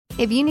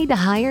If you need to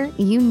hire,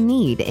 you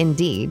need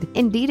Indeed.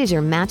 Indeed is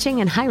your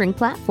matching and hiring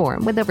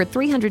platform with over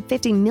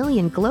 350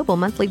 million global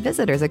monthly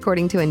visitors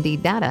according to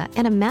Indeed data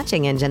and a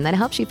matching engine that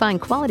helps you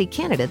find quality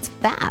candidates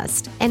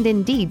fast. And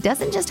Indeed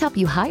doesn't just help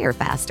you hire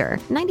faster.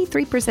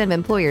 93% of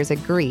employers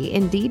agree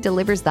Indeed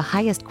delivers the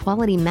highest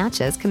quality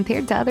matches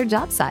compared to other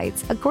job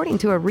sites, according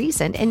to a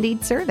recent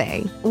Indeed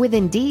survey. With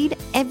Indeed,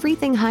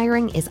 everything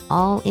hiring is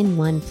all in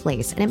one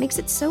place, and it makes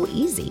it so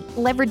easy.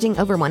 Leveraging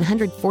over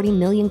 140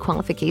 million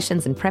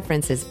qualifications and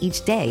preferences each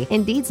day,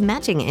 Indeed's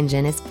matching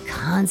engine is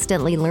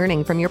constantly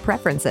learning from your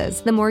preferences.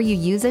 The more you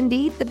use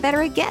Indeed, the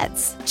better it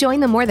gets. Join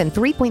the more than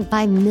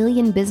 3.5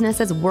 million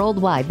businesses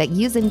worldwide that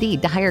use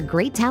Indeed to hire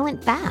great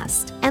talent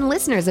fast. And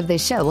listeners of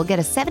this show will get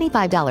a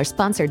 $75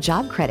 sponsored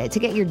job credit to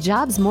get your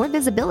jobs more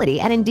visibility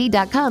at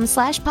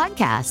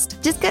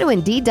Indeed.com/podcast. Just go to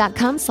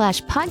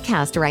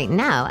Indeed.com/podcast right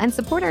now and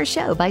support our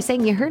show by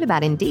saying you heard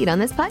about Indeed on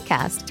this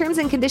podcast. Terms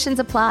and conditions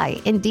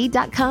apply.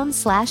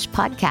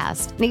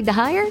 Indeed.com/podcast. Need to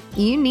hire?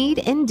 You need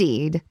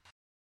Indeed.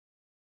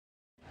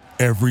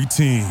 Every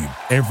team,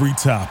 every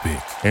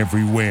topic,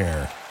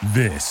 everywhere.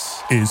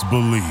 This is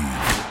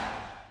Believe.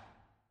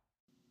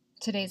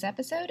 Today's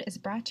episode is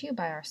brought to you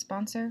by our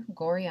sponsor,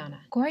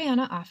 Goriana.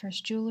 Goriana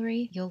offers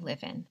jewelry you'll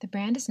live in. The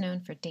brand is known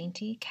for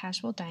dainty,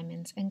 casual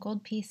diamonds and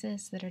gold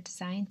pieces that are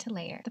designed to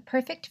layer the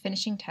perfect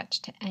finishing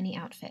touch to any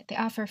outfit. They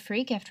offer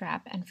free gift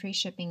wrap and free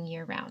shipping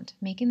year-round,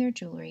 making their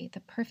jewelry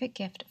the perfect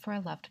gift for a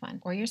loved one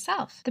or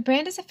yourself. The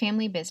brand is a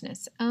family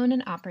business, owned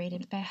and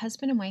operated by a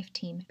husband and wife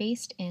team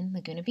based in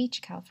Laguna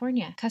Beach,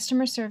 California.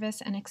 Customer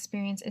service and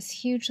experience is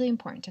hugely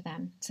important to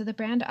them, so the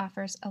brand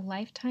offers a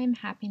lifetime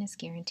happiness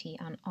guarantee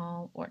on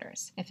all orders.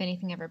 If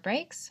anything ever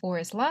breaks or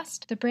is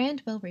lost, the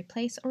brand will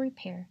replace or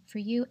repair for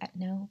you at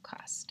no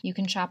cost. You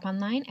can shop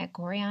online at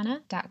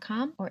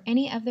Goriana.com or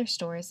any of their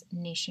stores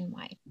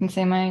nationwide. And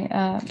say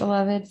my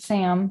beloved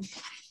Sam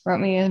wrote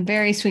me a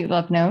very sweet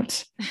love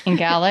note in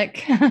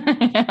Gaelic.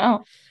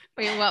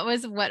 Wait, what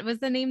was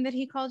the name that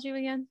he called you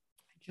again?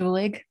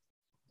 Julig.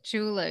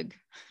 Julig.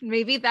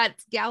 Maybe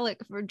that's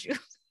Gaelic for Julig.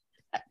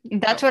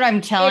 That's what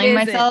I'm telling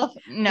myself.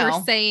 No,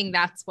 you're saying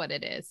that's what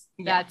it is.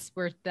 Yeah.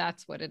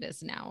 That's what it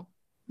is now.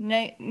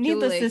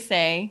 Needless to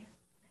say,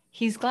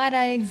 he's glad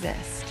I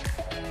exist.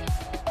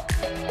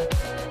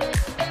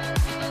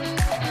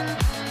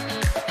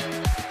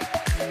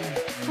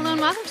 Hello and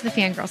welcome to the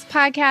Fangirls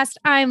Podcast.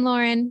 I'm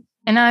Lauren.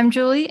 And I'm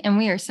Julie, and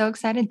we are so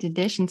excited to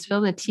dish and spill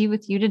the tea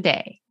with you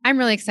today. I'm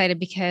really excited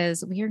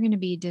because we are going to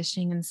be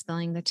dishing and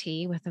spilling the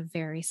tea with a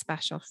very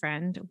special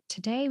friend.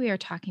 Today, we are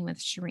talking with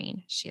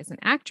Shirin. She is an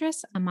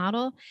actress,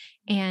 a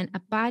and a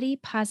body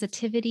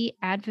positivity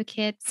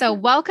advocate. So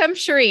welcome,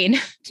 Shirin.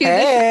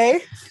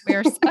 Hey. We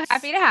are so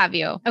happy to have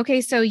you.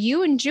 Okay, so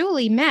you and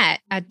Julie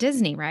met at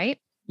Disney, right?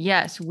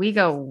 Yes, we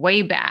go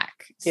way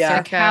back. Yeah.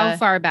 Like how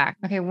far back?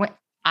 Okay,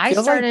 I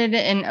started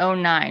in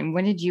 2009.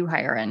 When did you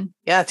hire in?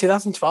 Yeah,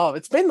 2012.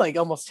 It's been like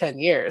almost 10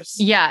 years.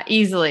 Yeah,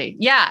 easily.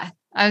 Yeah.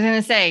 I was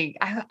going to say,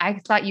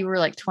 I thought you were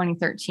like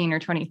 2013 or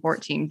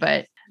 2014,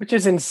 but. Which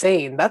is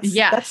insane.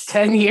 That's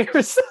 10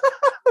 years.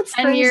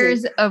 10 crazy.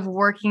 years of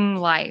working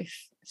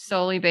life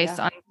solely based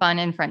on fun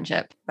and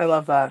friendship. I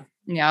love that.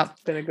 Yep.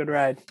 It's been a good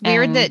ride.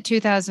 Weird that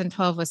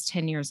 2012 was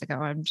 10 years ago.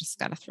 I'm just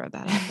got to throw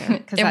that out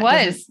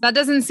there. That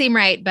doesn't seem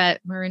right, but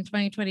we're in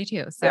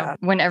 2022. So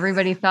when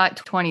everybody thought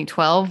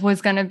 2012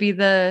 was going to be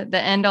the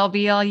end all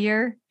be all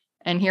year.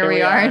 And here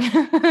we are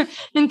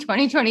in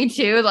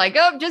 2022, like,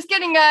 oh, just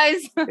kidding,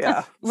 guys.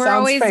 Yeah. We're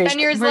always fake. 10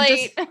 years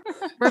late.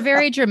 We're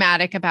very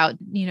dramatic about,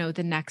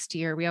 the next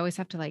year. We always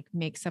have to like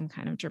make some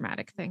kind of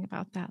dramatic thing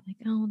about that. Like,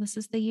 oh, this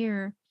is the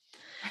year.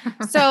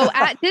 So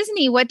at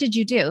Disney, what did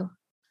you do?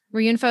 Were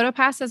you in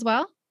PhotoPass as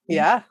well?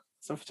 Yeah.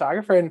 So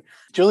photographer. And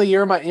Julie,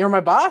 you're my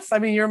boss. I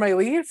mean, you're my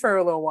lead for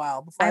a little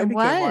while before I became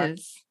one.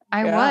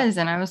 I was.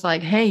 And I was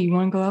like, hey, you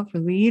want to go out for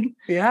lead?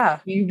 Yeah.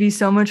 You'd be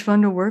so much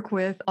fun to work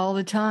with all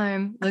the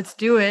time. Let's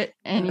do it.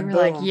 And you were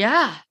like,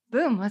 yeah,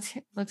 boom, let's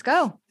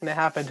go. And it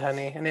happened,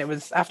 honey. And it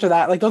was after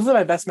that, like those are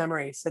my best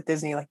memories at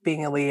Disney, like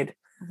being a lead.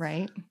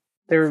 Right.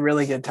 They were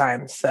really good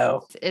times.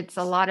 So it's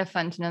a lot of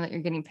fun to know that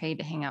you're getting paid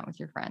to hang out with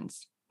your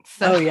friends.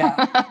 So, oh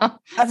yeah.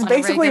 That's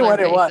basically what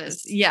it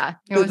was. Yeah.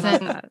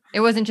 It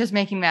wasn't just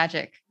making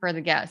magic for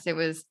the guests. It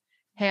was,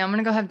 hey, I'm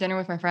going to go have dinner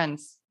with my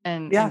friends.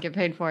 And get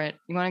paid for it.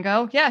 You want to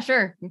go? Yeah,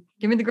 sure.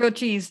 Give me the grilled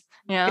cheese.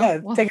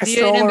 We'll take a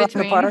stroll around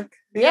the park.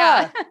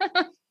 Yeah.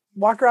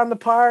 Walk around the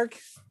park,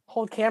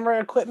 hold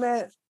camera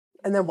equipment,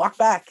 and then walk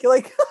back. You're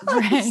like,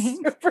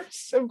 super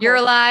simple. You're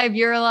alive.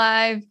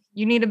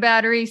 You need a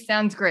battery.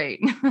 Sounds great.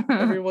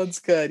 Everyone's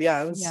good.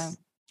 Yeah. It was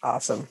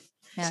awesome.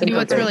 Yeah.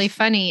 What's really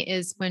funny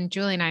is when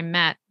Julie and I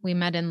met, we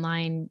met in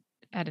line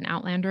at an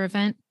Outlander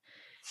event.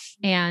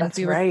 And That's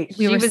right.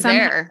 She was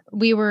there.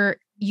 You were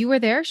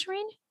there,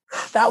 Shirin?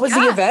 That was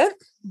the event?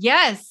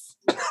 Yes.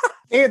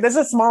 Dude, this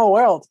is a small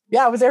world.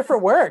 Yeah, I was there for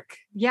work.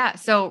 Yeah.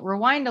 So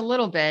rewind a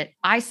little bit.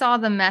 I saw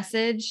the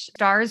message.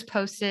 Stars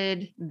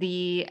posted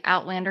the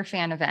Outlander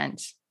fan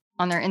event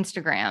on their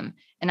Instagram.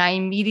 And I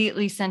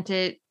immediately sent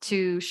it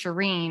to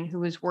Shirin, who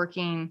was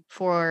working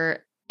for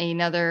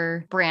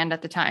another brand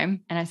at the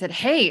time. And I said,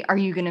 hey, are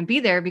you going to be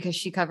there? Because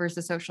she covers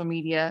the social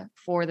media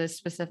for this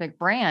specific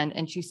brand.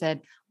 And she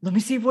said, let me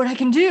see what I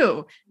can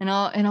do. And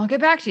I'll get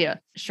back to you.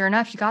 Sure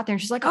enough, she got there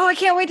and she's like, oh, I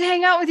can't wait to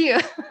hang out with you.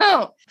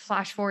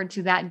 Flash forward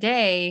to that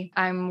day.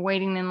 I'm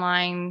waiting in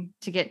line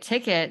to get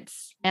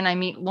tickets and I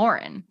meet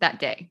Lauren that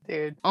day.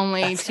 Dude,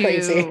 only to,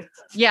 crazy.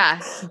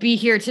 Be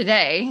here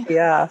today.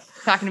 Yeah.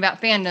 Talking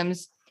about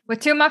fandoms with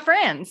two of my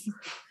friends.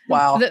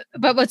 Wow.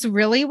 But what's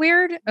really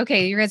weird,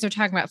 okay, you guys are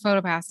talking about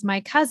PhotoPass.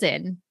 My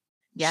cousin,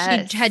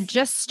 yes, she had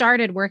just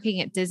started working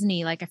at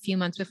Disney like a few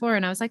months before.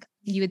 And I was like,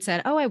 you had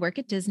said, oh, I work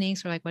at Disney.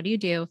 So we're like, what do you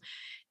do?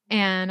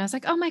 And I was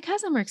like, oh, my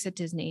cousin works at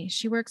Disney.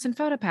 She works in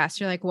PhotoPass.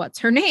 You're like, what's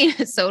her name?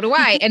 So do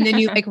I. And then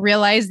you like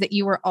realize that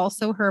you were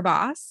also her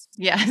boss.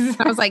 Yes.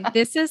 I was like,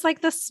 this is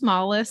like the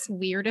smallest,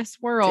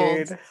 weirdest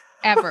world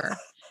ever.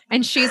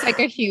 And she's like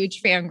a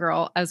huge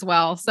fangirl as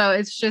well. So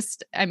it's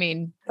just, I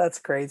mean, that's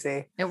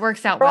crazy. It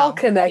works out We're well. all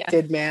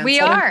connected, man. We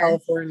Southern are.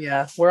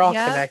 California. We're all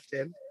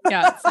connected.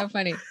 Yeah, it's so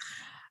funny.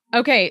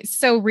 Okay.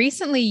 So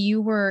recently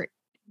you were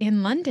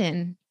in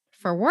London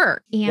for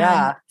work.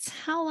 And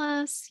tell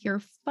us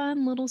your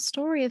fun little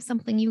story of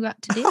something you got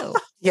to do.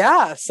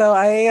 Yeah. So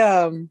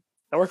I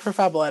work for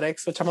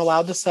Fabletics, which I'm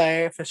allowed to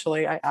say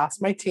officially. I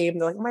asked my team,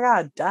 they're like, oh my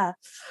God, duh.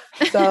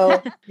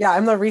 So yeah,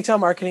 I'm the retail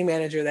marketing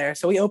manager there.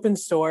 So we opened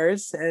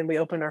stores and we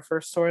opened our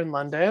first store in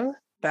London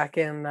back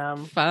in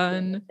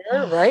fun.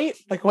 Right?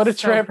 Like what a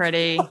so trip.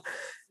 Pretty.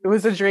 It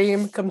was a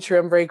dream come true.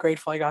 I'm very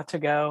grateful I got to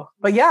go.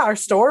 But yeah, our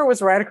store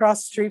was right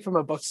across the street from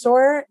a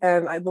bookstore.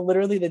 And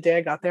literally the day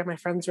I got there, my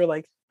friends were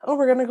like, oh,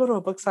 we're going to go to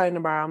a book signing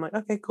tomorrow. I'm like,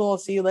 okay, cool. I'll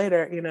see you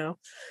later,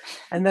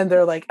 And then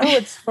they're like, oh,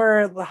 it's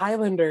for the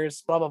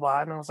Highlanders, blah, blah,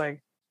 blah. And I was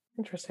like,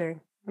 interesting.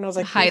 And I was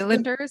like,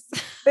 Highlanders?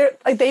 They're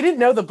like, they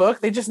didn't know the book.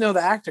 They just know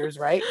the actors,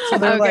 right? So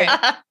they're like,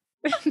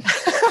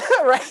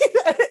 right?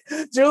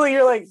 Julie,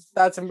 you're like,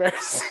 that's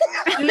embarrassing.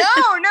 No.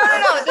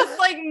 This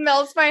like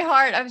melts my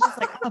heart. I was just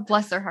like, oh,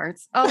 bless their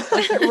hearts. Oh,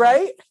 bless their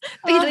right?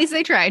 At least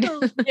they tried.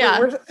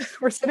 Yeah.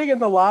 We're sitting in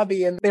the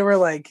lobby and they were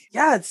like,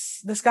 yeah, it's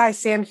this guy,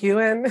 Sam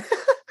Hewen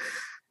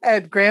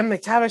and Graham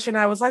McTavish. And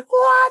I was like,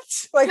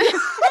 what? Like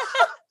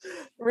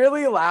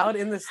really loud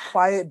in this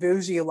quiet,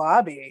 bougie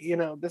lobby,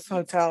 this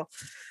hotel.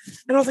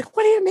 And I was like,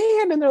 what do you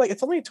mean? And they're like,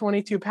 it's only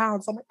 22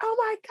 pounds. I'm like, oh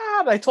my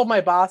God. I told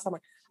my boss, I'm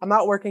like, I'm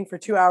not working for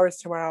 2 hours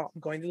tomorrow. I'm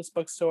going to this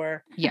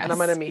bookstore and I'm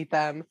going to meet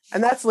them.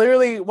 And that's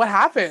literally what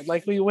happened.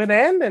 Like we went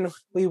in and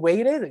we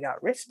waited and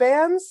got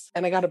wristbands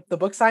and I got the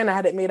book sign. I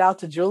had it made out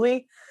to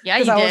Julie. Yeah,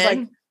 you did. I was like,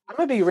 I'm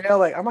going to be real.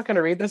 Like, I'm not going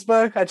to read this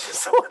book. I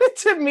just wanted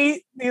to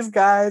meet these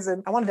guys.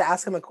 And I wanted to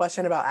ask them a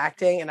question about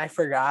acting and I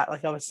forgot.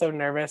 Like I was so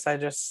nervous. I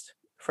just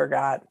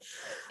forgot.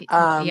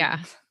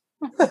 Yeah.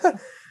 But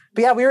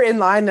yeah, we were in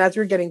line and as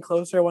we were getting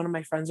closer, one of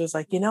my friends was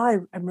like,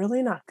 I'm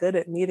really not good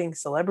at meeting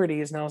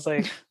celebrities. And I was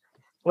like,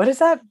 what does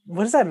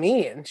that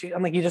mean?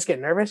 I'm like, you just get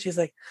nervous? She's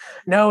like,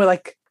 no,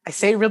 like I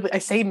say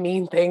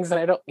mean things that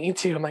I don't mean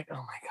to. I'm like, oh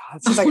my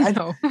God. She's like,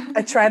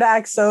 I try to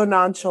act so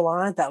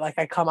nonchalant that like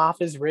I come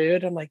off as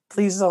rude. I'm like,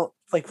 please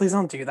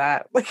don't do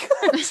that. Like,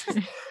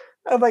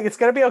 I'm like, it's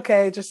going to be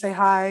okay. Just say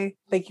hi.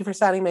 Thank you for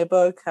signing my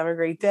book. Have a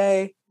great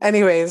day.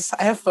 Anyways,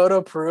 I have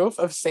photo proof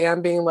of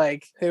Sam being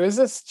like, who is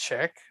this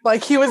chick?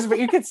 Like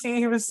you could see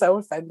he was so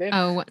offended.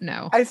 Oh,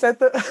 no. I said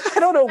I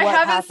don't know what I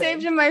have happened. it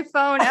saved in my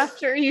phone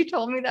after you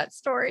told me that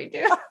story,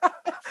 dude.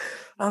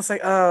 I was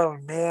like, oh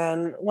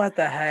man, what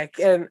the heck?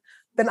 And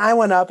then I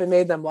went up and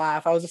made them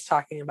laugh. I was just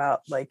talking about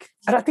like,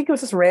 I don't think it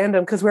was just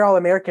random because we're all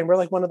American. We're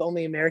like one of the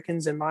only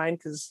Americans in line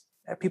because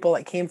people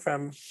like came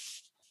from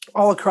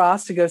all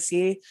across to go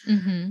see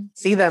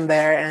them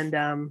there.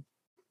 And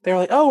they were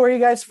like, oh, where are you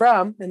guys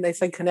from? And they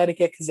said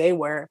Connecticut because they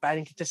were, but I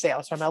didn't get to say I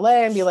was from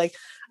LA and be like,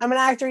 I'm an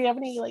actor. You have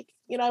any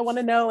I want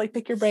to know, like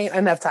pick your brain. I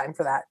didn't have time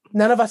for that.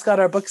 None of us got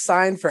our books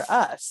signed for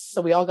us.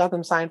 So we all got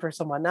them signed for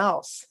someone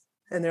else.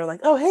 And they're like,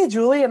 oh, hey,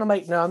 Julie. And I'm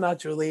like, no, I'm not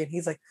Julie. And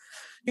he's like,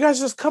 you guys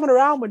are just coming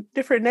around with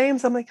different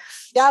names. I'm like,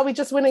 yeah, we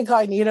just went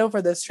incognito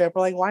for this trip.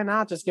 We're like, why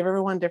not just give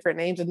everyone different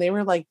names? And they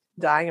were like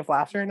dying of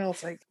laughter. And I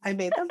was like, I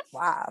made them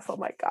laugh. Oh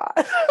my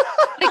God.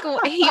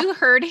 Like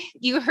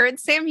you heard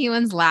Sam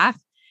Hewen's laugh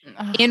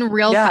in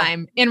real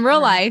time, in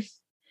real life.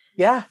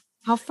 Yeah.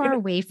 How far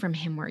away from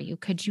him were you?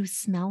 Could you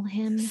smell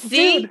him?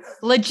 See,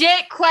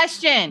 legit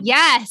question.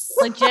 Yes.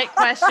 Legit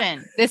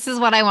question. This is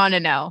what I want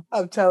to know.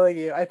 I'm telling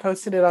you, I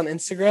posted it on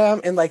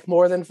Instagram and like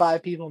more than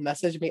 5 people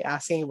messaged me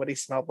asking what he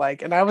smelled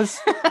like. And I was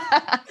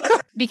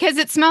because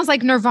it smells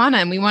like Nirvana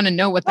and we want to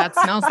know what that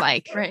smells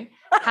like. Right.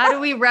 How do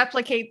we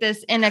replicate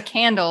this in a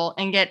candle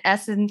and get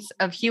essence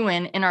of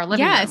Hewen in our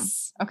living room?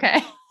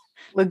 Okay.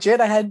 Legit,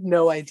 I had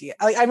no idea.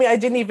 I mean, I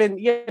didn't even,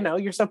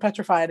 you're so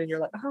petrified and you're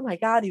like, oh my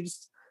God,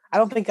 I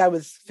don't think I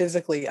was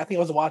physically, I think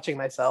I was watching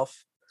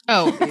myself.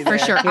 Oh, for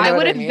sure. I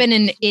would have been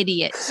an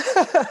idiot.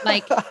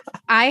 Like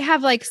I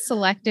have like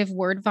selective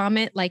word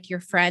vomit, like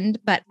your friend,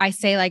 but I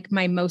say like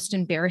my most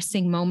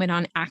embarrassing moment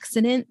on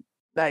accident.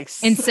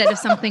 Nice. Instead of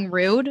something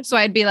rude. So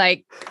I'd be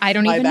like, I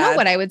don't even know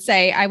what I would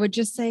say. I would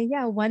just say,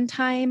 yeah, one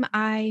time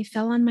I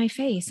fell on my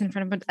face in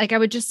front of, like, I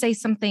would just say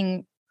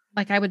something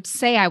like I would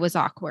say I was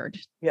awkward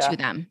Yeah. to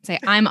them. Say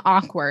I'm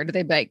awkward.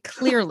 They'd be like,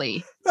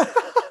 clearly,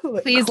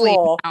 Like, please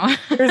cool. leave now.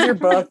 Here's your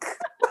book.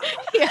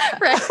 Yeah,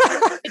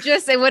 right.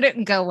 It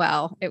wouldn't go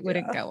well. It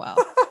wouldn't go well.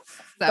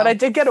 So. But I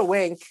did get a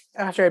wink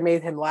after I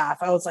made him laugh.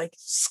 I was like,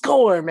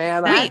 score,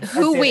 man. Wait,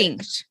 who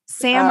winked?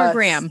 Sam or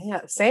Graham?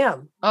 Yeah,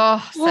 Sam.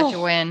 Oh, such a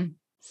win.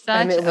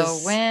 Such a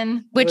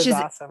win. Which is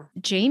awesome.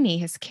 Jamie,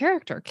 his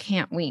character,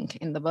 can't wink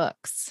in the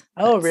books.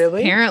 Oh,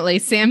 really? Apparently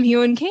Sam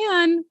Hewen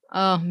can.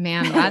 Oh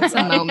man, that's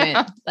a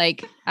moment.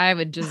 Like I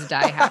would just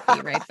die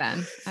happy right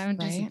then. I would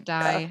just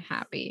die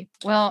happy.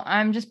 Well,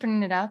 I'm just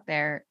putting it out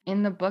there.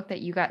 In the book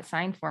that you got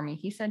signed for me,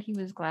 he said he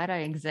was glad I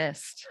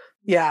exist.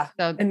 Yeah.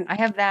 So and I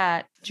have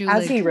that.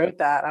 As he wrote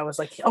that, I was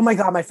like, oh my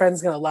God, my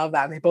friend's going to love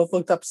that. And they both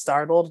looked up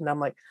startled. And I'm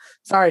like,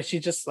 sorry, she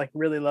just like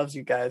really loves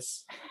you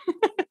guys.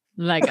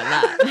 Like a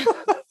lot.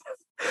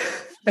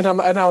 And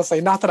I was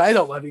like, not that I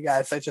don't love you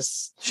guys.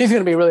 She's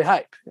going to be really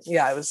hype.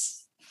 Yeah, it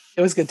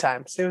was good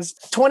times. It was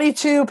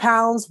 22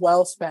 pounds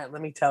well spent.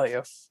 Let me tell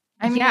you.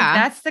 I mean,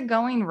 that's the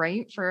going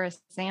rate for a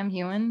Sam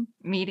Hewen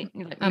meeting.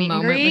 A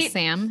moment with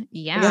Sam.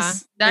 Yeah.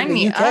 Sign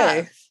me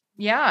up.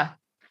 Yeah.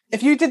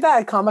 If you did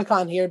that at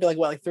Comic-Con here, it'd be like,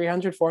 what, like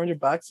 $300,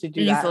 $400 to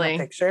do that in a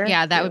picture?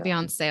 Yeah, that would be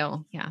on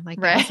sale. Yeah,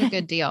 like that's a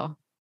good deal.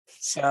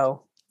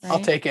 So I'll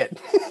take it.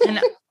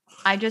 And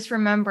I just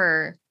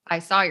remember I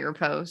saw your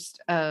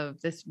post of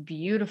this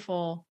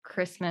beautiful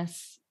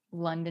Christmas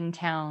London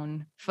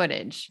town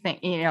footage thing,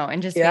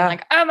 and just being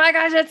like, oh my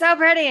gosh, it's so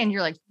pretty. And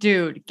you're like,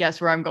 dude, guess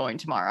where I'm going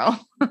tomorrow?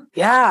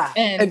 Yeah.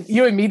 And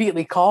you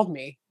immediately called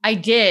me. I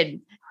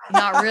did,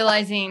 not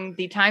realizing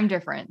the time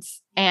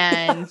difference.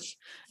 And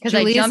because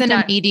Julie's an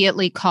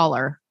immediately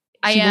caller.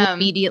 I am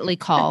immediately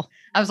call.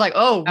 I was like,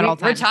 oh,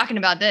 we're talking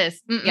about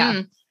this.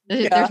 Yeah.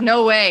 There's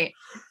no way.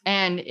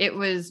 And it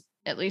was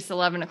at least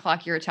 11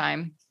 o'clock your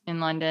time in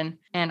London.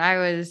 And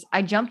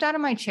I jumped out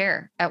of my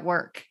chair at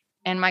work.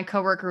 And my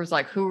coworker was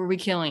like, who are we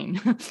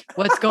killing?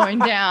 What's going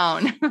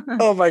down?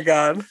 Oh my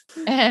God.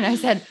 And I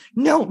said,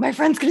 no, my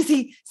friend's going to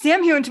see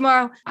Sam Hewen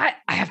tomorrow. I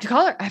have to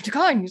call her.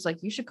 And he was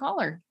like, you should call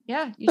her.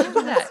 Yeah, you should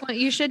do that. That's what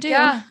you should do.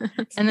 Yeah.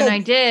 And then I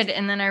did.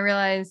 And then I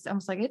realized, I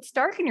was like, it's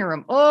dark in your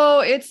room. Oh,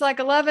 it's like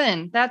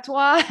 11. That's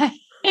why.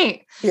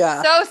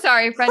 Yeah. So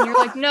sorry, friend. You're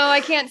like, no,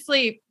 I can't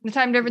sleep. The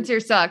time difference here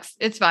sucks.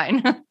 It's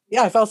fine.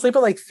 Yeah, I fell asleep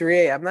at like 3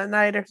 a.m. that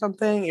night or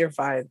something. You're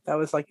fine. That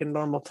was like a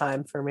normal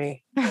time for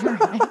me.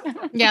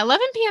 Yeah,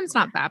 11 p.m. is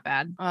not that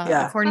bad.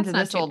 According to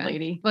this old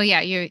lady. Well,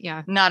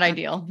 yeah. Not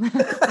ideal.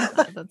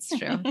 That's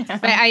true. Yeah.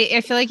 But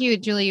I feel like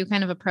Julie, you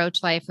kind of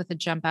approach life with a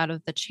jump out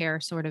of the chair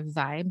sort of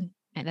vibe.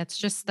 And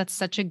that's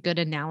such a good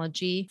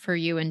analogy for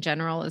you in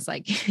general, is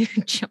like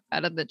jump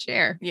out of the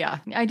chair. Yeah,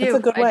 I do. It's a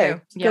good way.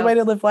 It's a good way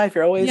to live life.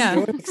 You're always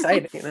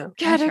excited,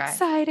 Get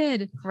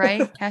excited.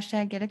 Right?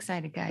 Hashtag get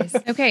excited, guys.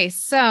 Okay,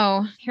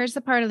 so here's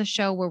the part of the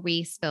show where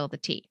we spill the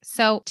tea.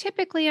 So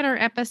typically in our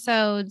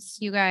episodes,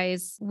 you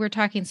guys, we're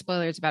talking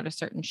spoilers about a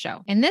certain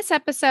show. In this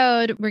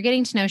episode, we're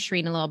getting to know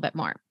Shirin a little bit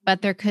more.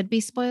 But there could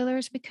be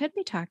spoilers. We could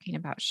be talking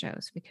about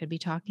shows. We could be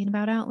talking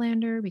about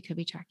Outlander. We could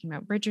be talking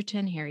about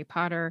Bridgerton, Harry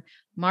Potter,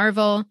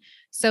 Marvel.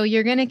 So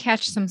you're going to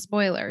catch some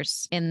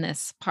spoilers in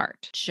this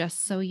part,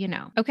 just so you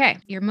know. Okay.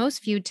 Your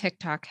most viewed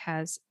TikTok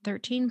has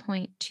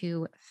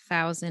 13.2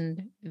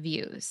 thousand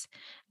views.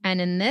 And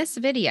in this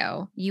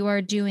video, you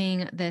are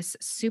doing this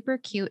super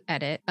cute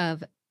edit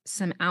of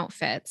some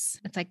outfits.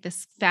 It's like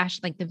this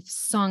fashion, like the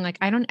song, like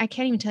I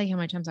can't even tell you how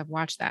many times I've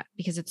watched that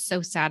because it's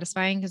so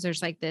satisfying, because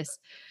there's like this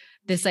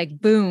like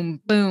boom,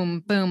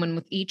 boom, boom. And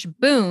with each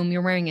boom,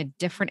 you're wearing a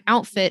different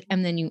outfit.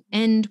 And then you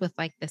end with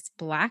like this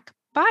black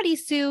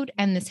bodysuit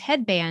and this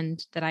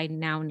headband that I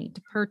now need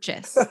to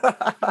purchase.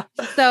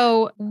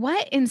 So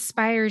what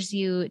inspires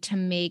you to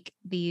make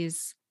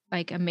these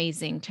like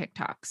amazing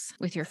TikToks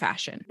with your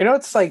fashion?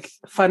 It's like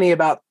funny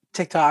about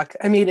TikTok.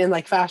 I mean, in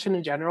like fashion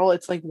in general,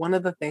 it's like one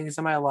of the things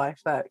in my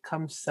life that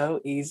comes so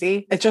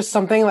easy. It's just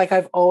something like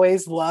I've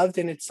always loved.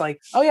 And it's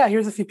like, oh yeah,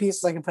 here's a few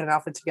pieces I can put an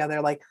outfit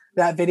together. Like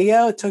that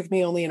video, it took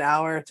me only an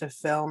hour to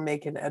film,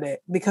 make, and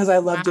edit because I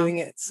love doing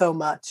it so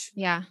much.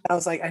 Yeah. I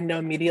was like, I know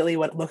immediately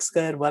what looks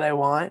good, what I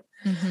want.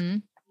 Mm-hmm.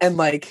 And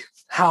like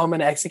how I'm going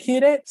to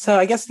execute it. So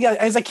I guess, yeah,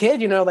 as a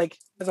kid, like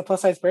as a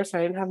plus size person,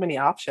 I didn't have many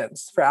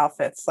options for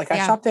outfits. Like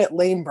I shopped at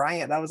Lane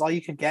Bryant. That was all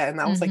you could get. And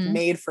that was like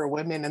made for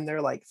women in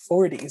their like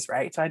 40s,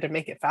 right? So I had to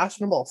make it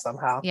fashionable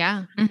somehow.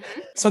 Yeah.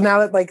 So now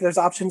that like there's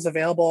options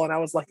available, and I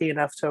was lucky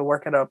enough to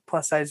work at a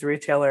plus size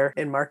retailer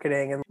in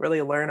marketing and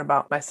really learn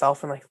about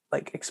myself and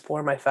like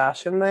explore my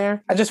fashion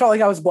there. I just felt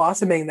like I was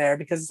blossoming there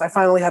because I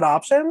finally had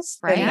options.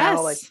 Right. And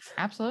now like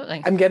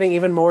absolutely. I'm getting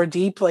even more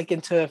deep like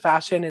into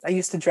fashion. And I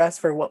used to dress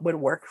for what would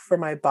work for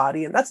my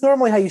body. And that's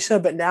normally how you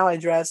should, but now I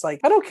dress like,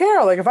 I don't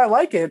care. Like if I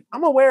like it, I'm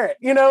gonna wear it.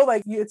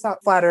 It's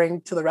not flattering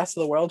to the rest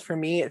of the world. For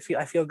me,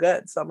 I feel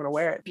good. So I'm gonna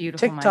wear it.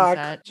 Beautiful TikTok,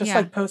 mindset. just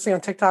like posting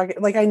on TikTok.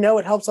 Like I know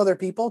it helps other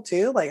people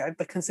too. Like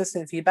the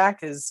consistent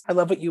feedback is, I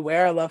love what you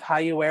wear. I love how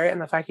you wear it. And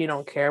the fact you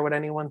don't care what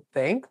anyone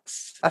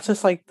thinks. That's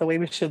just like the way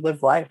we should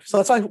live life. So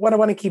that's like what I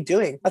want to keep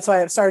doing. That's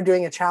why I've started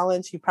doing a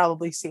challenge. You've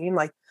probably seen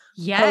like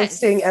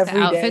posting The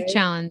every outfit day.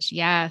 challenge.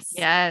 Yes.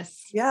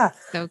 Yes. Yeah.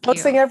 So cute.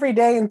 Posting every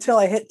day until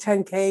I hit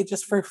 10K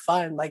just for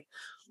fun. Like,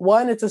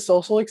 one, it's a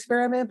social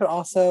experiment, but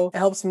also it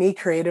helps me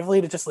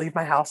creatively to just leave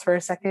my house for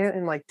a second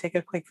and like take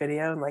a quick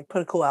video and like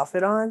put a cool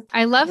outfit on.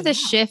 I love the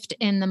shift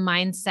in the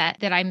mindset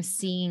that I'm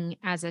seeing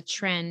as a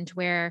trend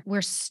where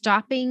we're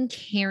stopping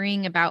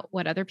caring about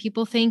what other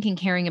people think and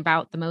caring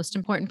about the most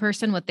important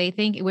person, what they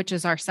think, which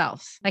is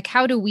ourselves. Like,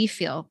 how do we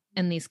feel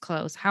in these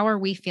clothes? How are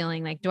we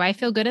feeling? Like, do I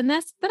feel good in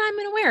this? Then I'm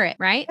going to wear it,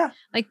 right? Yeah.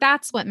 Like,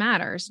 that's what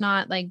matters,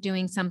 not like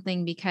doing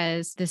something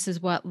because this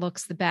is what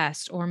looks the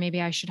best, or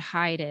maybe I should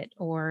hide it.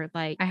 Or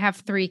like, I have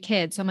 3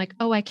 kids. So I'm like,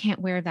 oh, I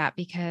can't wear that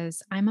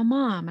because I'm a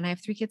mom and I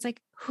have 3 kids.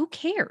 Like, who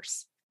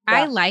cares?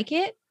 I like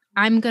it.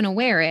 I'm going to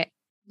wear it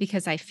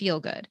because I feel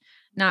good,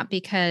 not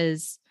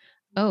because,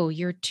 oh,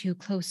 you're too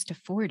close to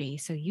 40,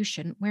 so you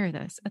shouldn't wear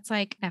this. It's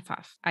like, F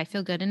off. I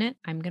feel good in it.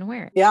 I'm going to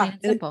wear it. Yeah.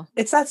 Simple.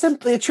 It's that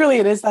simple. It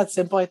is that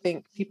simple. I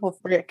think people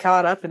get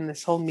caught up in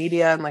this whole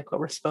media and like what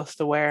we're supposed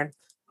to wear and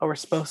what we're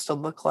supposed to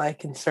look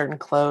like in certain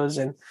clothes,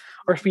 and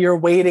or if you're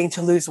waiting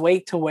to lose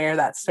weight to wear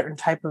that certain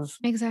type of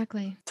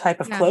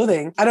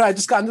clothing. I don't know. I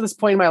just gotten to this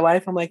point in my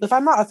life. I'm like, if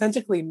I'm not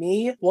authentically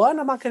me,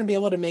 one, I'm not going to be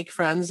able to make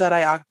friends that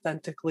I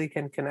authentically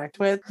can connect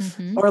with,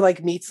 or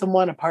like meet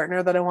someone, a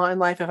partner that I want in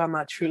life if I'm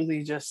not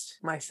truly just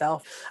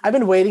myself. I've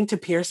been waiting to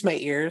pierce my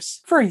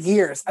ears for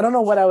years. I don't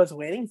know what I was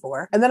waiting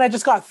for. And then I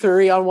just got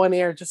 3 on one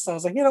ear. I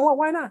was like, you know what?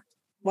 Why not?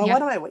 Well,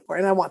 what am I waiting for?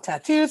 And I want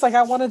tattoos. Like,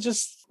 I want to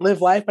just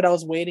live life, but I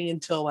was waiting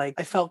until like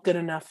I felt good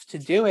enough to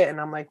do it. And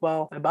I'm like,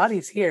 well, my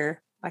body's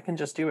here. I can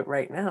just do it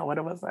right now.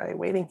 What was I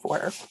waiting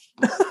for?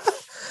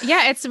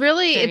 Yeah, it's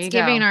really, There it's you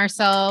giving go.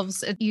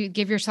 ourselves, you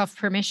give yourself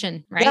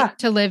permission, right? Yeah.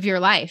 To live your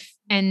life.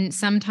 And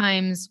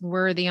sometimes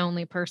we're the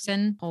only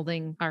person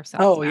holding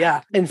ourselves Oh, back,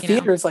 yeah. And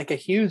fear is like a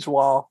huge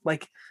wall.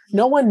 Like,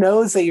 no one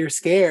knows that you're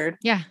scared.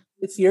 Yeah.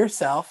 It's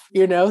yourself,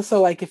 you know?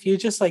 So like, if you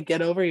just like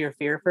get over your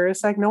fear for a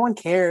sec, no one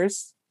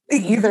cares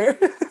either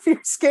if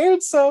you're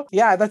scared. So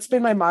yeah, that's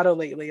been my motto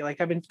lately. Like,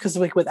 because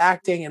like with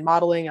acting and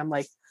modeling, I'm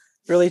like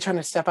really trying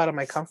to step out of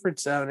my comfort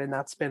zone. And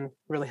that's been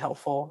really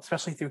helpful,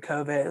 especially through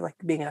COVID, like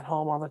being at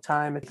home all the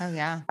time. And Oh,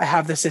 yeah. I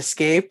have this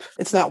escape.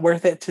 It's not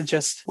worth it to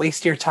just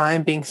waste your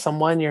time being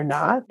someone you're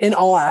not in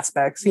all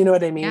aspects. You know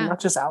what I mean? Yeah. Not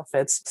just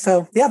outfits.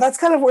 So yeah, that's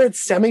kind of where it's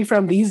stemming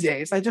from these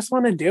days. I just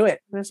want to do it.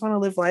 I just want to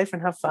live life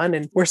and have fun.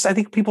 And I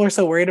think people are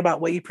so worried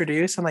about what you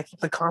produce and like what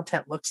the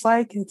content looks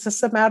like. It's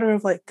just a matter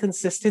of like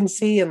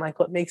consistency and like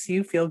what makes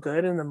you feel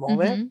good in the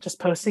moment. Just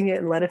posting it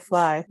and let it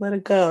fly, let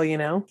it go, you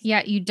know?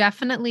 Yeah, you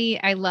definitely,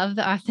 I love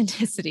the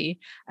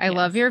authenticity. I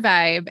love your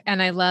vibe. And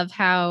I love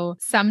how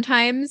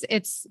sometimes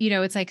it's,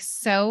 it's like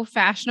so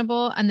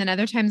fashionable. And then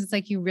other times it's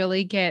like you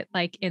really get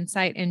like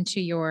insight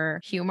into your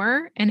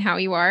humor and how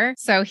you are.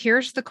 So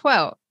here's the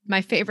quote.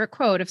 My favorite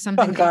quote of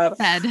something you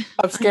said.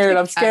 I'm scared.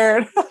 I'm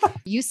scared.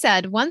 You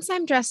said, once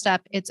I'm dressed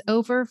up, it's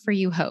over for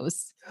you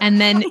hoes. And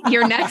then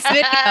your next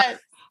video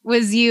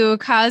was you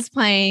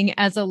cosplaying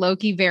as a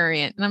Loki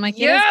variant. And I'm like,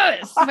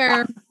 yes,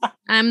 over.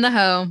 I'm the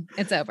hoe.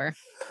 It's over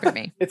for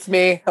me. It's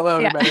me. Hello,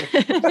 everybody.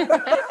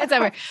 It's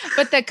over.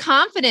 But the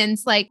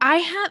confidence, like I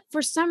had,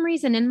 for some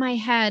reason in my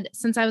head,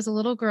 since I was a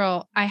little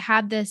girl, I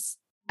had this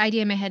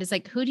idea in my head is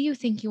like, who do you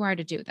think you are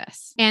to do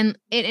this? And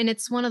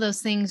it's one of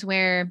those things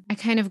where I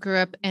kind of grew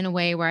up in a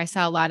way where I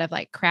saw a lot of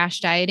like crash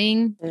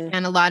dieting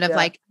and a lot of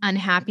like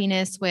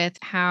unhappiness with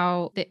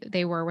how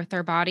they were with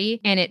their body.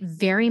 And it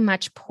very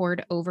much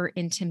poured over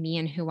into me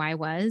and who I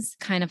was,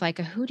 kind of like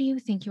who do you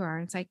think you are?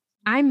 And it's like,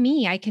 I'm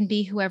me. I can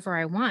be whoever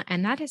I want.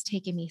 And that has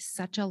taken me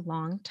such a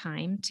long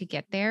time to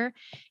get there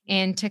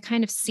and to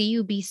kind of see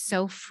you be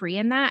so free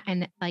in that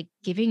and like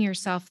giving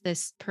yourself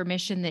this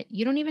permission that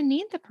you don't even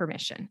need the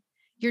permission.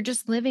 You're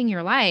just living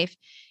your life.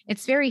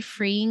 It's very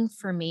freeing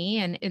for me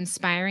and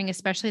inspiring,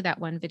 especially that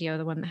one video,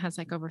 the one that has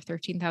like over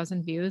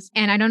 13,000 views.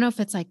 And I don't know if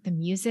it's like the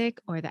music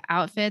or the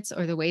outfits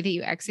or the way that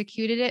you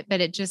executed it, but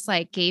it just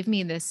like gave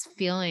me this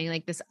feeling,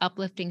 like this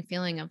uplifting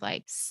feeling of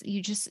like,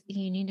 you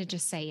need to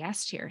just say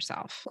yes to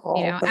yourself,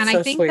 and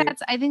I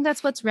think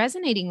that's what's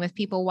resonating with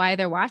people, why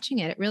they're watching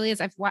it. It really is.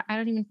 I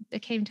can't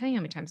even tell you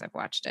how many times I've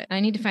watched it.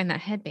 I need to find that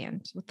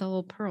headband with the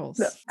little pearls.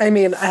 No, I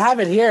mean, I have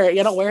it here.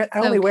 You don't wear it. I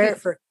only wear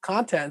it for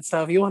content.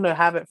 So if you want to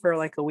have it for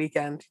like a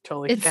weekend,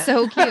 totally it's can.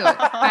 So cute.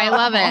 I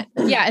love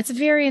it. Yeah, it's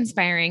very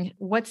inspiring.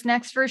 What's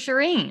next for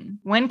Shirin?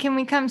 When can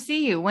we come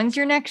see you? When's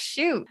your next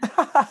shoot?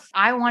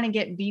 I want to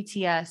get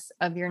BTS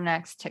of your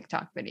next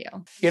TikTok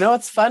video. You know,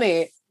 it's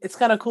funny. It's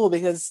kind of cool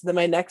because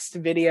my next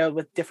video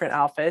with different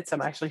outfits,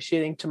 I'm actually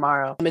shooting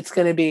tomorrow. It's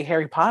going to be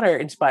Harry Potter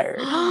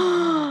inspired,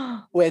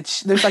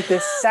 which there's like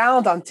this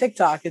sound on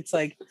TikTok. It's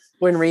like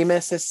when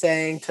Remus is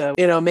saying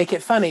to, make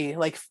it funny,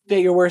 like fit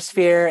your worst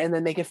fear and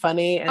then make it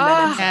funny. And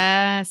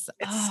then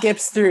it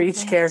skips through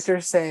each character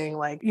saying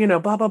like,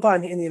 blah, blah, blah.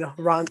 And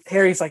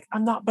Harry's like,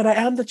 I'm not, but I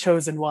am the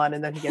chosen one.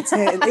 And then he gets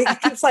hit. And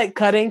it keeps like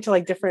cutting to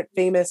like different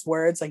famous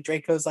words. Like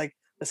Draco's like,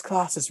 this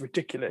class is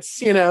ridiculous,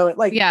 So I'm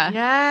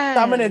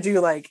going to do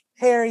like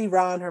Harry,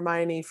 Ron,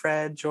 Hermione,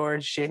 Fred,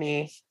 George,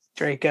 Ginny,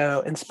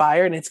 Draco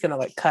inspired, and it's gonna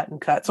like cut and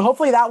cut. So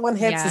hopefully that one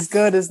hits as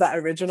good as that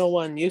original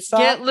one you saw.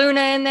 Get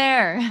Luna in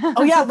there.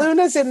 Oh yeah,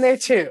 Luna's in there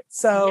too.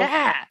 So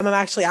yeah. I'm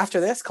actually, after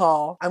this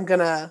call, I'm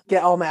gonna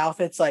get all my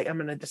outfits. Like I'm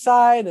gonna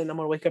decide, and I'm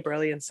gonna wake up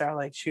early and start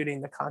like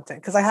shooting the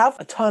content, because I have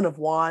a ton of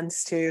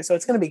wands too. So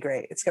it's gonna be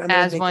great. It's gonna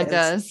as one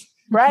does.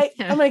 Right?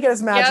 I'm gonna make it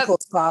as magical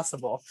as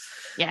possible.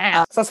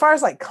 Yeah. So as far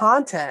as like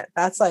content,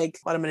 that's like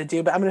what I'm gonna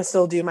do. But I'm gonna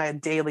still do my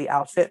daily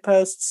outfit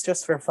posts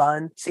just for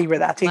fun. See where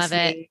that takes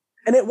me.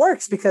 And it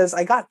works because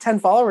I got 10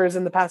 followers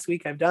in the past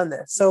week I've done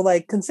this. So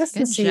like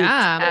consistency. Good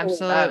job.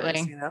 Absolutely.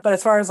 Matters, you know? But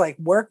as far as like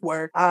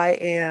work, I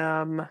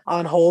am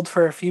on hold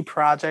for a few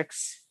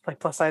projects, like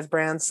plus size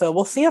brands. So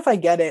we'll see if I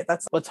get it.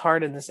 That's what's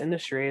hard in this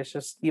industry. It's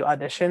just you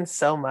audition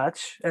so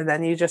much and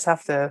then you just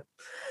have to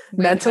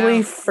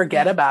mentally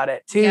forget about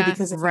it too,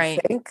 because if you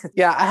think,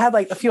 I had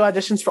like a few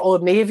auditions for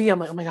Old Navy. I'm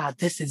like, oh my God,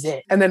 this is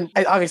it. And then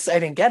obviously I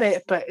didn't get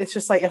it, but it's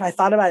just like, if I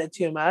thought about it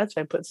too much,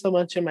 I put so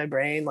much in my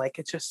brain, like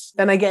it's just,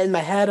 then I get in my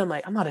head, I'm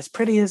like, I'm not as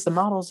pretty as the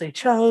models they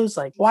chose.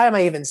 Like, why am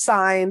I even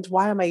signed?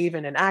 Why am I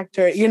even an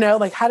actor? You know,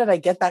 like, how did I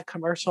get that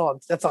commercial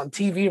that's on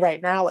TV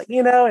right now? Like,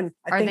 you know, and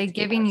are they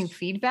giving you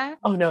feedback?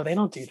 Oh no, they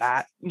don't do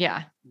that.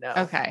 Yeah. No.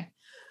 Okay.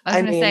 I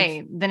was going to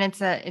say, then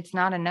it's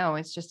not a no.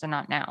 It's just a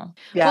not now.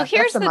 Yeah. Well,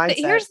 here's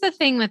the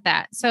thing with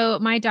that. So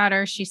my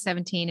daughter, she's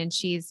 17 and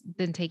she's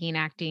been taking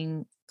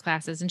acting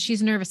classes and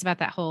she's nervous about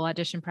that whole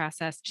audition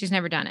process. She's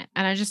never done it.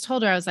 And I just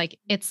told her, I was like,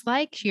 it's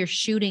like you're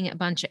shooting a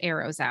bunch of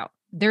arrows out.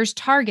 There's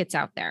targets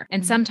out there.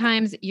 And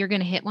sometimes you're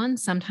going to hit one.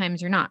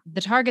 Sometimes you're not. The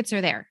targets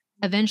are there.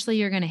 Eventually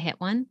you're going to hit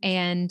one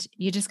and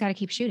you just got to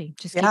keep shooting.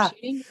 Just keep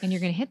shooting and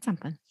you're going to hit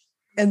something.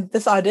 And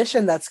this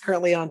audition that's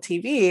currently on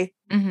TV,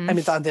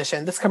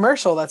 this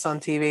commercial that's on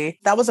TV,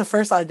 that was the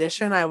first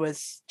audition I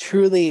was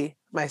truly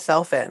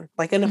myself in.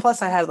 Like, and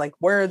plus I had like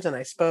words and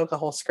I spoke a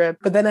whole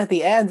script. But then at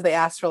the end, they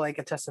asked for like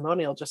a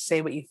testimonial, just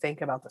say what you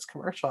think about this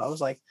commercial. I was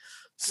like,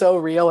 so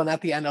real. And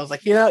at the end, I was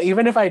like, you know,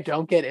 even if I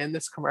don't get in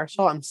this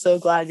commercial, I'm so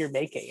glad you're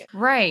making it.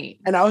 Right.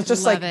 And I was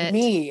just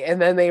me.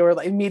 And then they were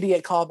like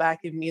immediate callback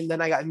of me. And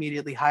then I got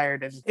immediately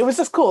hired. And it was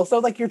just cool. So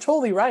like, you're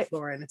totally right,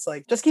 Lauren. It's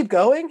like, just keep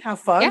going, have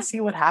fun, see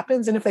what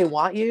happens. And if they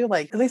want you,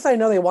 like, at least I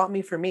know they want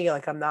me for me.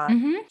 Like I'm not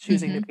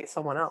choosing to be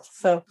someone else.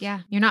 So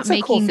you're not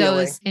making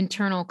those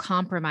internal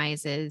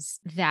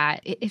compromises that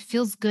it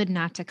feels good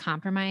not to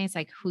compromise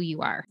like who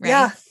you are. Right?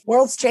 Yeah.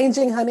 World's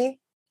changing, honey.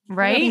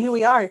 Right. Who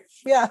we are.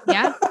 Yeah.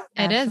 Yeah,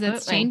 it is.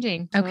 It's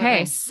changing.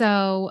 Okay.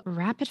 So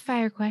rapid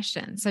fire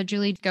questions. So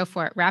Julie, go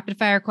for it. Rapid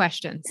fire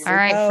questions. All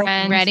right,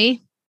 friends.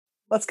 Ready?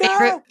 Let's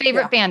go.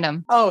 Favorite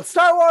fandom. Oh,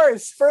 Star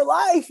Wars for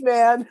life,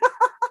 man.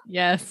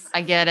 Yes.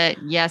 I get it.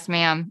 Yes,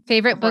 ma'am.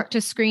 Favorite book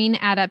to screen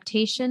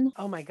adaptation.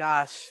 Oh my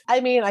gosh.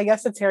 I mean, I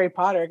guess it's Harry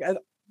Potter.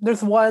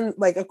 There's one,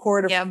 like A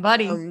Court of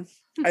buddy.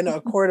 I know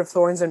A Court of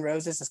Thorns and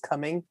Roses is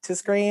coming to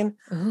screen.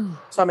 Ooh.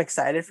 So I'm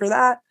excited for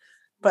that.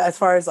 But as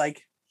far as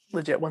like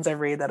legit ones I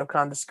read that'll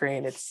come to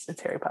screen, it's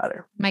Harry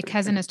Potter. My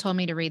cousin has told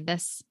me to read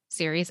this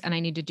series and I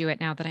need to do it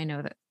now that I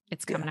know that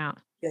it's coming out.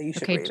 Yeah, you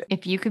should read it.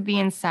 If you could be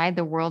inside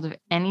the world of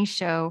any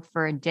show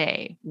for a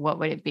day, what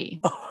would it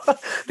be?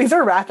 These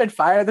are rapid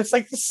fire. That's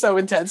like so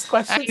intense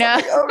questions.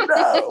 I know. Like,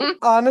 oh no.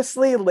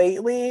 Honestly,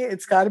 lately,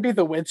 it's got to be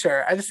The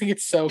Witcher. I just think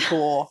it's so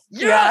cool.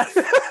 Yeah.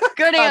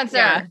 Good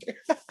answer.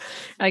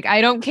 Like,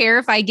 I don't care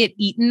if I get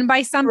eaten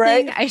by something.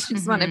 Right? I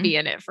just want to be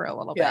in it for a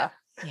little bit.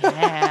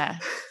 Yeah.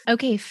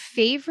 Okay.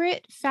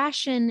 Favorite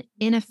fashion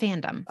in a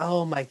fandom.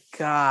 Oh my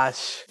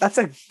gosh. That's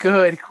a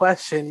good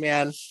question,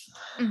 man.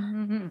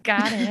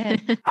 Got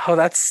it. Oh,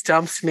 that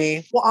stumps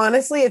me. Well,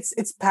 honestly,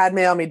 it's Padme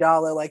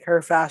Amidala. Like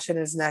her fashion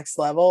is next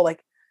level.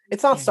 Like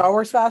it's not Star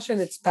Wars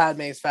fashion, it's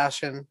Padme's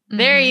fashion.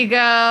 There you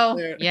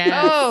go.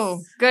 Yeah.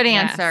 Oh, good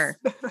answer.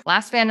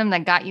 Last fandom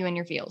that got you in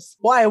your feels.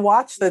 Well, I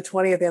watched the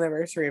 20th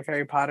anniversary of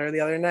Harry Potter the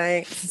other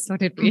night. So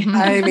did we.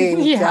 I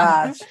mean,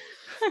 gosh.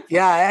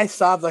 Yeah, I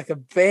sobbed like a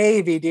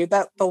baby, dude.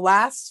 That the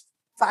last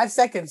 5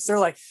 seconds, they're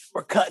like,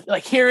 we're cut.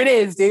 Like, here it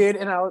is, dude.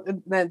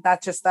 And then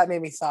that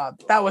made me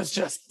sob. That was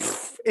just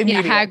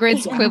immediate. Yeah,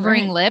 Hagrid's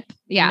quivering lip.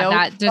 Yeah, Nope.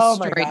 that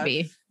destroyed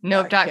me.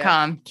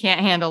 Nope.com.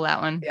 Can't handle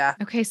that one. Yeah.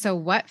 Okay, so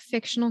what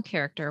fictional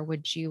character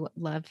would you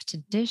love to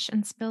dish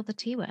and spill the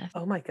tea with?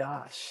 Oh my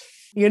gosh.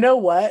 You know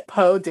what?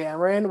 Poe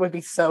Dameron would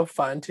be so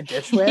fun to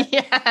dish with.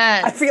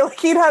 I feel like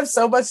he'd have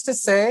so much to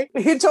say.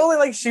 He'd totally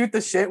like shoot the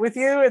shit with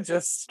you and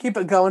just keep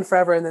it going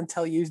forever and then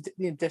tell you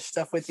dish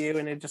stuff with you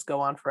and it'd just go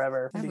on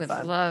forever. I would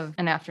love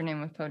an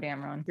afternoon with Poe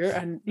Dameron.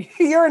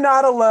 You're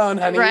not alone,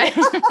 honey. Right.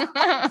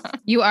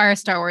 You are a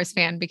Star Wars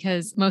fan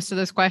because most of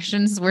those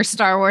questions were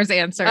Star Wars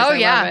answers. Oh, I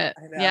yeah. love it.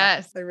 I know.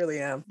 Yes. I really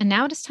am. And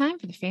now it is time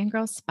for the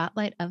Fangirl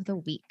Spotlight of the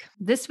Week.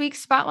 This week's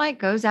spotlight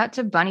goes out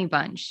to Bunny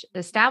Bunch.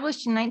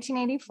 Established in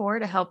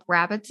 1984 to help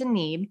rabbits in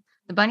need,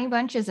 the Bunny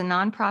Bunch is a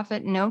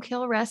nonprofit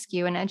no-kill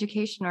rescue and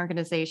education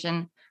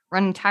organization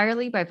run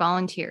entirely by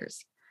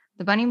volunteers.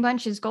 The Bunny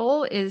Bunch's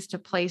goal is to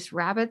place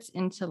rabbits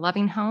into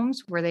loving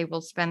homes where they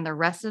will spend the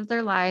rest of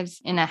their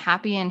lives in a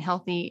happy and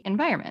healthy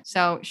environment.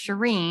 So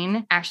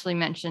Shirin actually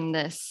mentioned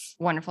this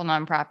wonderful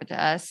nonprofit to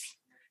us.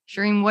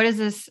 Shirin, what does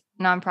this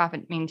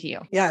nonprofit mean to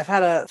you? Yeah, I've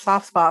had a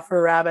soft spot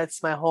for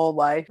rabbits my whole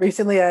life.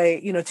 Recently,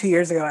 2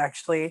 years ago,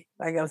 actually,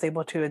 I was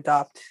able to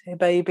adopt a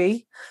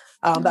baby.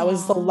 That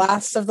was the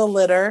last of the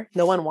litter.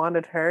 No one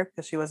wanted her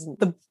because she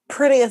wasn't the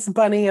prettiest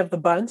bunny of the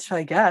bunch,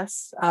 I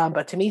guess.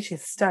 But to me,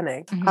 she's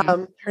stunning.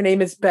 Mm-hmm. Her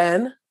name is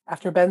Ben,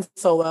 after Ben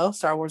Solo,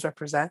 Star Wars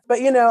represent. But,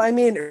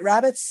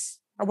 rabbits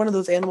are one of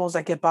those animals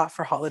that get bought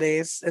for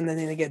holidays and then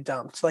they get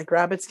dumped. Like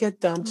rabbits get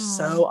dumped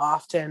so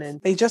often and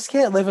they just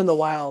can't live in the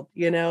wild.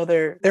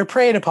 They're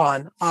preyed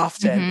upon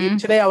often. Mm-hmm.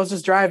 Today I was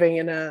just driving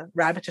and a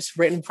rabbit just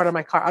right in front of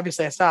my car.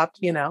 Obviously I stopped,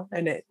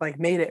 and it like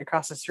made it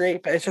across the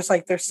street, but it's just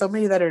like, there's so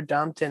many that are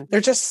dumped and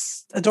they're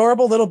just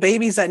adorable little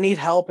babies that need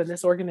help. And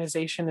this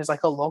organization is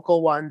like a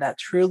local one that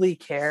truly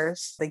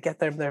cares. They get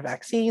their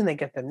vaccine, they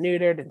get them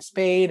neutered and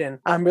spayed, and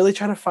I'm really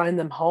trying to find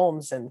them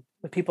homes and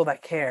with people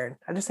that care.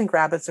 I just think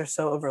rabbits are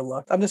so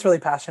overlooked. I'm just really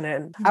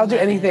passionate and I'll do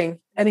anything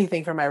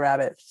for my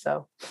rabbit.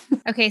 So.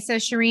 Okay. So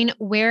Shirin,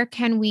 where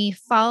can we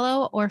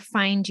follow or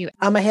find you?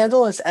 My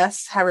handle is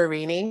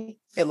Haririnia.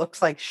 It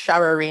looks like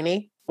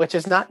Shararini, which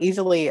is not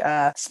easily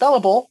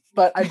spellable,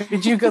 but I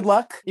bid you good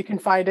luck. You can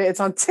find it. It's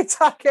on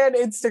TikTok and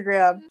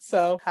Instagram.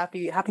 So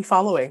happy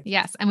following.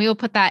 Yes. And we will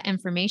put that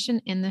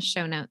information in the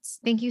show notes.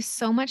 Thank you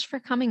so much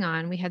for coming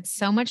on. We had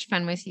so much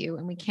fun with you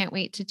and we can't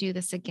wait to do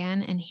this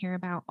again and hear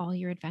about all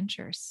your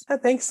adventures.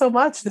 Thanks so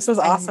much. This was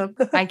awesome.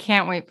 I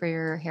can't wait for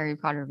your Harry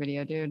Potter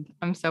video, dude.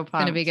 I'm so pumped. It's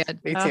going to be good.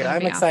 Me too.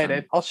 I'm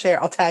excited. Awesome.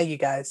 I'll tag you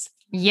guys.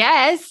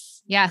 Yes.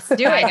 Yes, do it.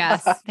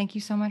 Yes. Thank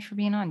you so much for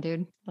being on,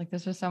 dude. Like,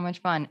 this was so much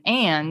fun.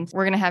 And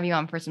we're going to have you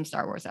on for some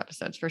Star Wars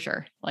episodes for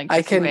sure. Like,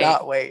 I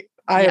cannot wait.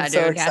 I am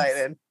so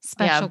excited. Yes.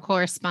 Special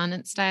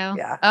correspondent style.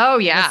 Yeah. Oh,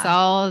 yeah. It's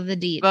all the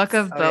deets. Book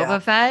of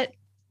Boba Fett.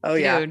 Oh,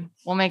 yeah. Dude,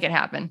 we'll make it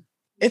happen.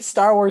 It's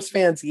Star Wars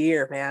fans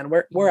year, man.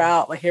 We're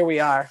out. Like, here we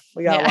are.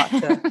 We got a lot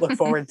to look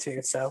forward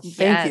to. So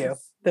thank you.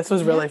 This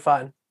was really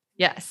fun.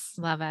 Yes.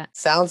 Love it.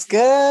 Sounds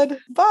good.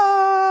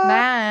 Bye.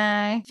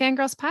 Bye.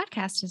 Fangirls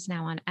Podcast is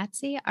now on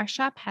Etsy. Our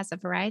shop has a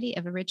variety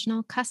of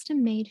original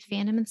custom-made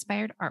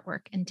fandom-inspired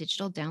artwork in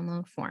digital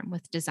download form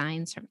with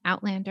designs from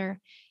Outlander,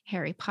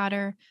 Harry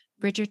Potter,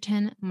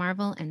 Bridgerton,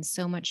 Marvel, and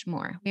so much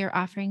more. We are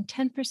offering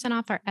 10%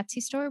 off our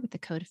Etsy store with the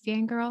code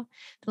FANGIRL.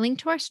 The link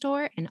to our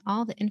store and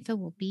all the info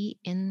will be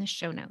in the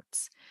show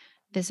notes.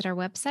 Visit our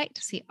website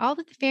to see all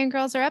that the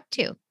Fangirls are up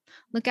to.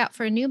 Look out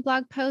for a new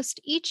blog post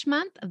each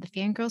month of the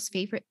Fangirls'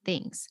 favorite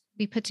things.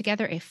 We put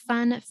together a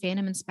fun,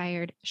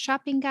 fandom-inspired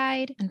shopping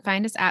guide, and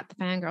find us at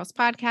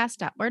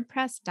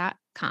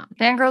thefangirlspodcast.wordpress.com.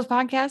 Fangirls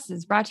Podcast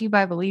is brought to you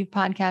by Believe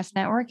Podcast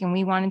Network, and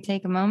we want to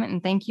take a moment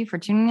and thank you for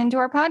tuning into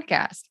our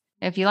podcast.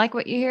 If you like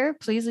what you hear,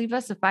 please leave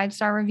us a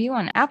 5-star review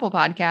on Apple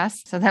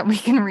Podcasts so that we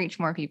can reach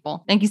more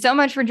people. Thank you so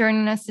much for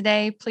joining us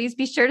today. Please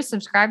be sure to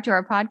subscribe to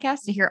our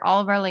podcast to hear all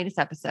of our latest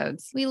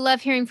episodes. We love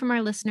hearing from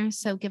our listeners,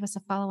 so give us a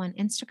follow on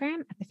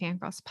Instagram at the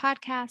Fangirls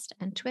Podcast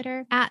and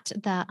Twitter at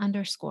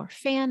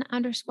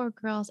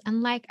 @the_fan_girls,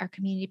 and like our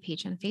community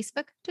page on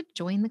Facebook to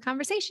join the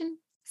conversation.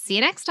 See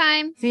you next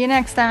time. See you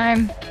next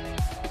time.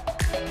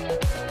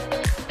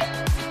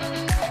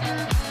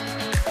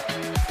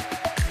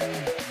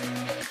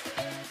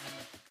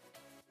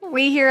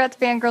 We here at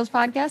the Fangirls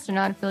Podcast are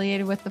not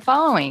affiliated with the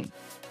following: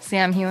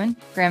 Sam Hewen,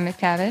 Graham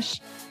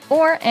McTavish,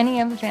 or any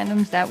of the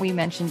fandoms that we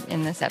mentioned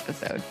in this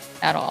episode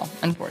at all,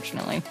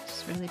 unfortunately.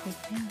 Just really big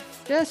fans.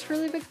 Just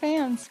really big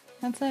fans.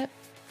 That's it.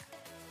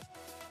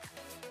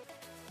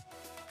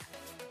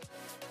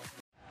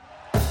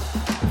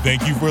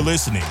 Thank you for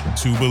listening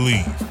to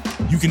Believe.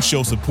 You can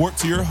show support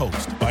to your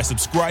host by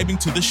subscribing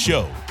to the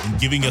show and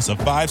giving us a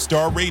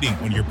 5-star rating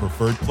on your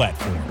preferred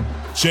platform.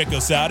 Check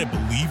us out at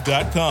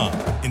Believe.com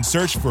and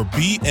search for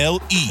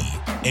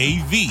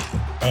BLEAV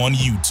on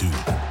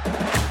YouTube.